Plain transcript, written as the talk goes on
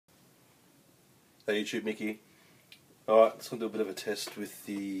Hey YouTube, Mickey. Alright, let's go do a bit of a test with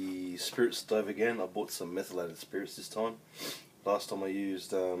the spirit stove again. I bought some methylated spirits this time. Last time I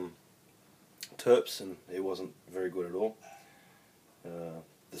used terps and it wasn't very good at all.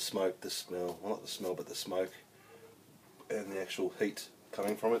 The smoke, the smell, well not the smell but the smoke and the actual heat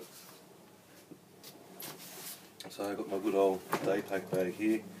coming from it. So I got my good old day pack bag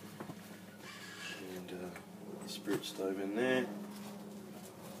here and the spirit stove in there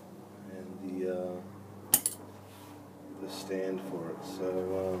and the stand for it.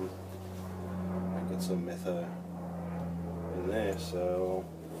 So I've got some Metho in there, so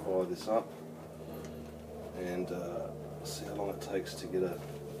I'll fire this up and see how long it takes to get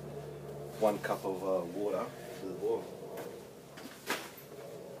 1 cup of water to the boil.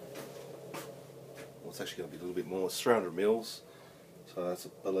 Well, it's actually going to be a little bit more. It's 300 mils, so I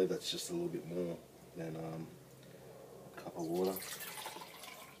believe that's just a little bit more than a cup of water,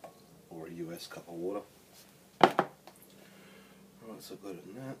 or a US cup of water. Right, so I've got it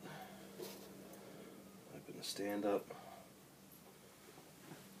in that. Open the stand up.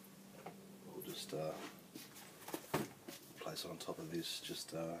 We'll just place it on top of this,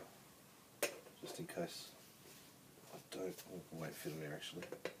 just in case I don't. Oh, I won't fit in there actually.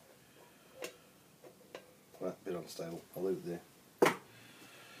 Well, a bit unstable. I'll leave it there.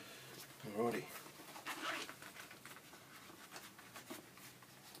 Alrighty.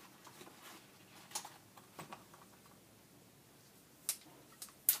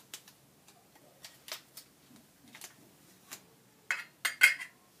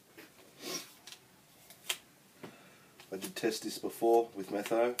 I did test this before with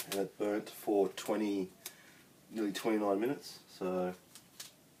Metho and it burnt for nearly 29 minutes, so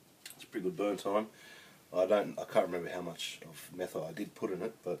it's a pretty good burn time. I can't remember how much of Metho I did put in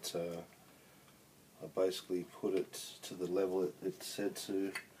it, but I basically put it to the level it said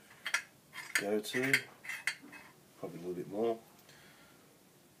to go to, probably a little bit more.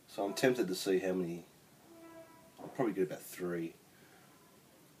 So I'm tempted to see how many. I'll probably get about 3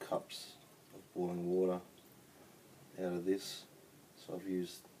 cups of boiling water out of this. So I've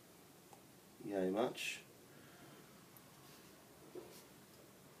used yay much.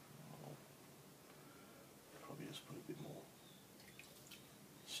 Probably just put a bit more.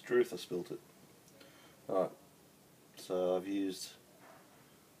 Struth, I spilt it. Alright, so I've used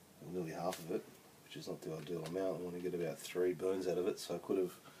nearly half of it, which is not the ideal amount. I want to get about 3 burns out of it, so I could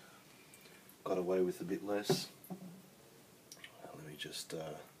have got away with a bit less. Let me just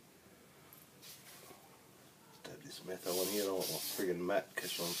dab this Metho on here. I don't want my friggin' mat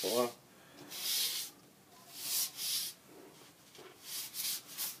catching on fire.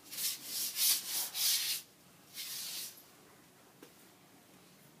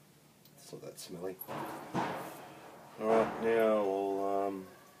 It's not that smelly. Alright, now I'll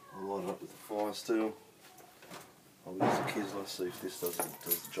light it up with the fire steel. I'll use the Kizzler, see if this does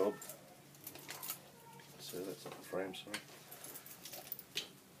the job. So that's not the frame, sorry.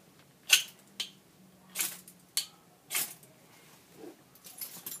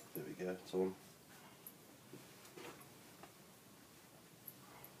 There we go, it's on.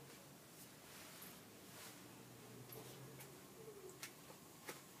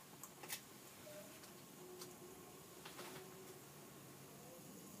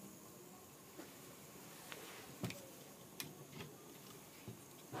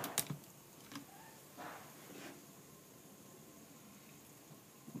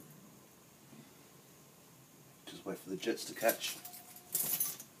 Just wait for the jets to catch.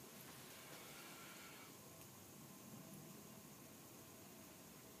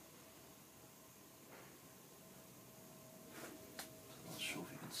 Not sure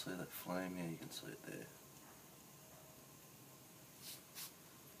if you can see that flame. Yeah, you can see it there.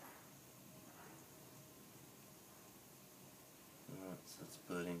 Alright, so that's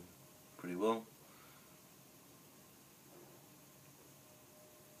burning pretty well.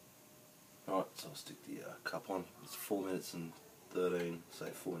 Alright, so I'll stick the cup on. It's 4 minutes and 13, say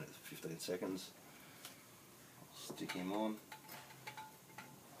 4 minutes 15 seconds. I'll stick him on.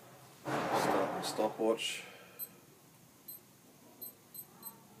 Start my stopwatch.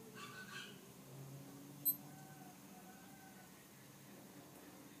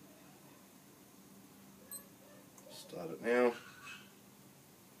 Start it now.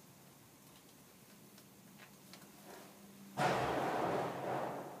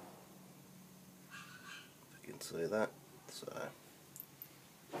 If you can see that. So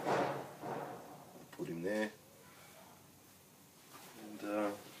put him there. And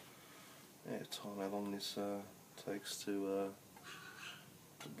yeah, time how long this takes to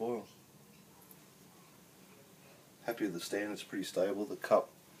boil. Happy with the stand, it's pretty stable. The cup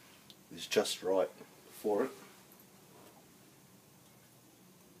is just right for it.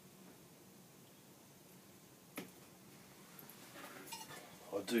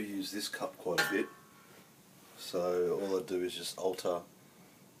 I do use this cup quite a bit, so all I do is just alter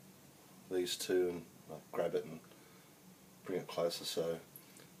these two and grab it and bring it closer so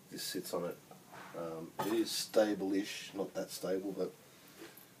this sits on it. It is stable-ish, not that stable, but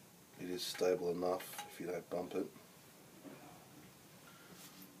it is stable enough if you don't bump it.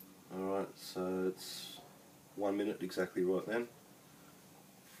 Alright, so it's 1 minute exactly right then,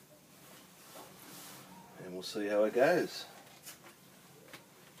 and we'll see how it goes.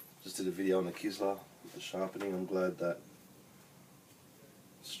 Just did a video on the Kisler with the sharpening. I'm glad that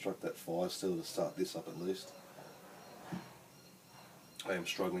struck that fire still to start this up at least. I am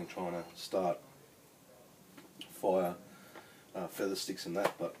struggling trying to start fire feather sticks and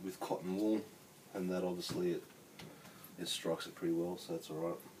that, but with cotton wool and that, obviously it strikes it pretty well, so that's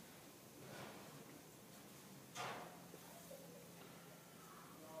alright.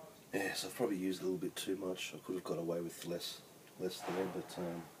 Yeah, so I've probably used a little bit too much. I could have got away with less there, but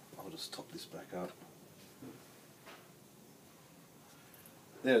I'll just top this back up.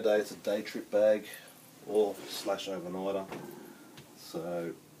 At the end of the day, it's a day trip bag or slash overnighter.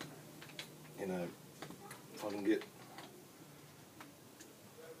 So, you know, if I can get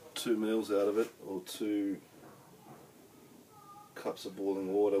 2 meals out of it, or 2 cups of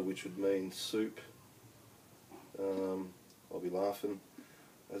boiling water, which would mean soup, I'll be laughing.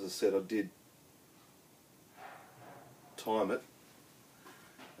 As I said, I did time it,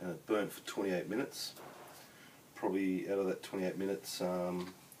 and it burnt for 28 minutes. Probably out of that 28 minutes,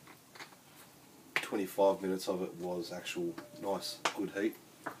 25 minutes of it was actual nice good heat.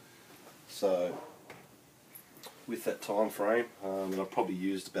 So with that time frame, and I probably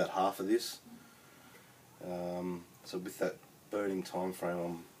used about half of this, so with that burning time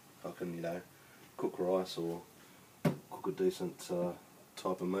frame, I can, you know, cook rice or cook a decent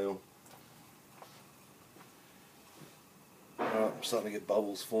type of meal. I'm starting to get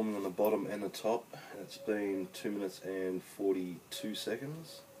bubbles forming on the bottom and the top, and it's been 2 minutes and 42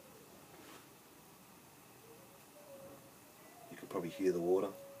 seconds. You could probably hear the water.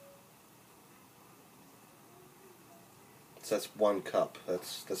 So that's 1 cup,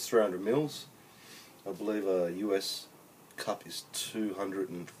 that's 300 mils. I believe a US cup is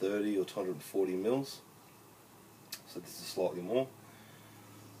 230 or 240 mils. So this is slightly more.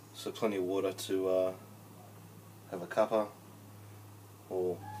 So plenty of water to have a cuppa,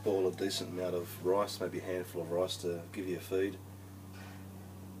 or boil a decent amount of rice, maybe a handful of rice to give you a feed.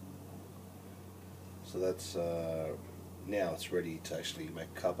 So that's now it's ready to actually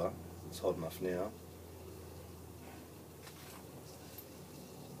make cuppa. It's hot enough now.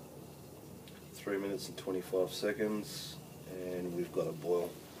 3 minutes and 25 seconds, and we've got a boil.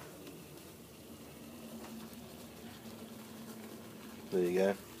 There you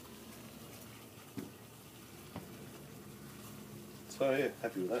go. So yeah,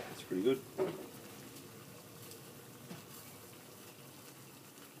 happy with that, that's pretty good. Well,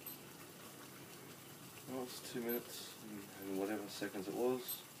 it's 2 minutes and whatever seconds it was.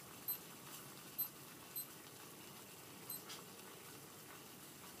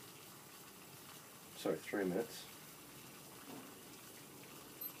 Sorry, 3 minutes.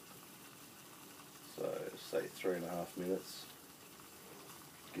 So say 3.5 minutes,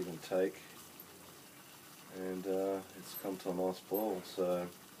 give and take. And it's come to a nice boil. So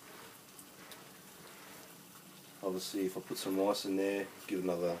obviously if I put some rice in there, give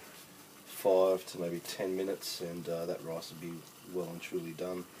another 5 to maybe 10 minutes, and that rice will be well and truly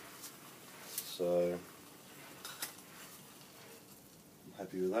done. So I'm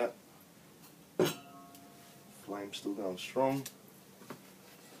happy with that. Flame's still going strong.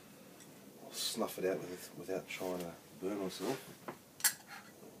 I'll snuff it out without trying to burn myself.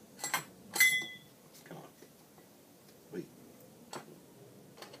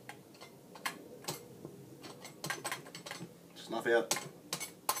 Snuff out.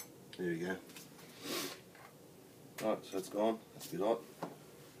 There we go. Right, so it's gone. That's a bit hot.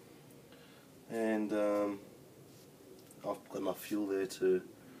 And I've got enough fuel there to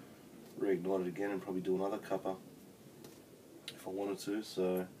reignite it again and probably do another cuppa if I wanted to.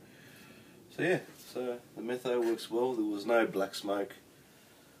 So yeah, so the Metho works well. There was no black smoke.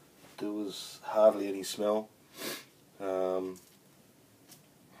 There was hardly any smell. So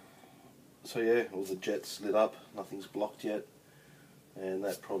yeah, all the jets lit up. Nothing's blocked yet. And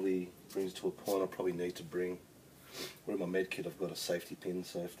that probably brings to a point I probably need to bring, where in my med kit I've got a safety pin,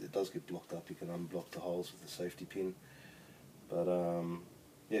 so if it does get blocked up you can unblock the holes with the safety pin. But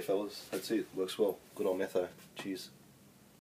yeah fellas, that's it, works well. Good on Metho, cheers.